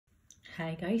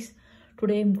Hi guys,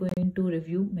 today I'm going to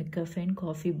review Mccaffeine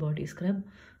coffee body scrub.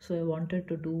 So I wanted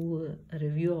to do a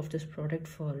review of this product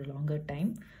for a longer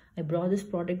time. I brought this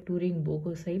product during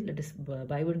BOGO sale, that is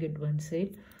buy one get one sale.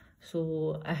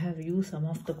 So I have used some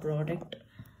of the product.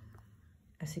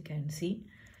 As you can see,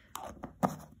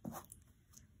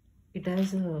 it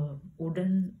has a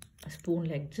wooden spoon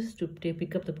like this to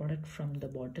pick up the product from the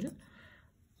bottle.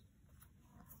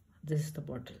 This is the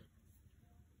bottle.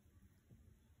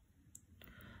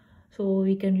 So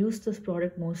we can use this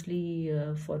product mostly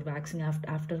for waxing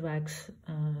after wax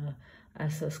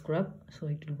as a scrub. So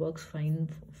it works fine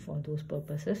for those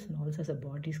purposes, and also as a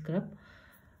body scrub.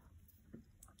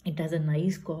 It has a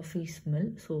nice coffee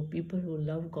smell. So people who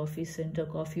love coffee scent or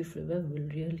coffee flavor will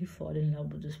really fall in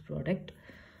love with this product.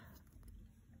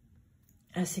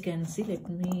 As you can see, let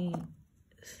me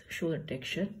show the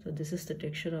texture. So this is the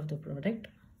texture of the product.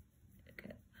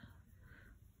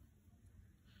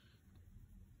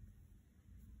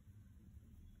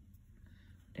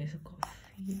 There's a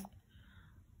coffee.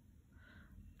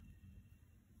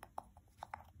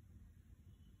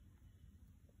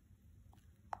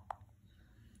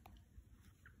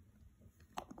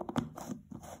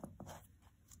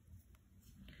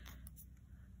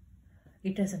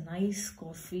 It has a nice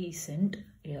coffee scent.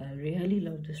 Yeah, I really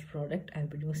love this product. I've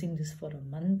been using this for a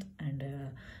month, and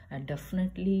I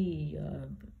definitely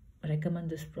recommend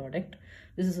this product.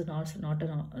 This is also not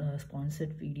a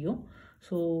sponsored video.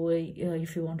 So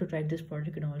if you want to try this product,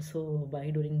 you can also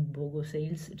buy during BOGO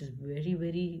sales. It is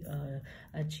very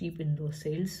cheap in those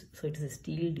sales. So it is a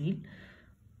steal deal.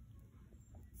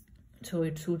 So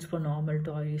it suits for normal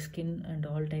to oily skin and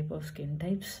all type of skin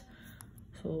types.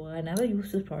 So I never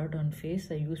use this product on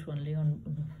face. I use only on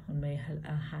my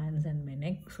hands and my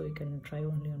neck. So you can try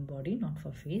only on body, not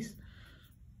for face.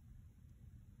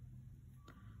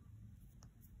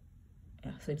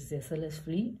 Yeah, so it's SLS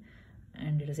free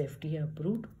and it is FDA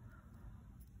approved.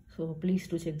 So please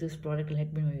do check this product and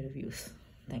let me know your reviews.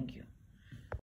 Thank you.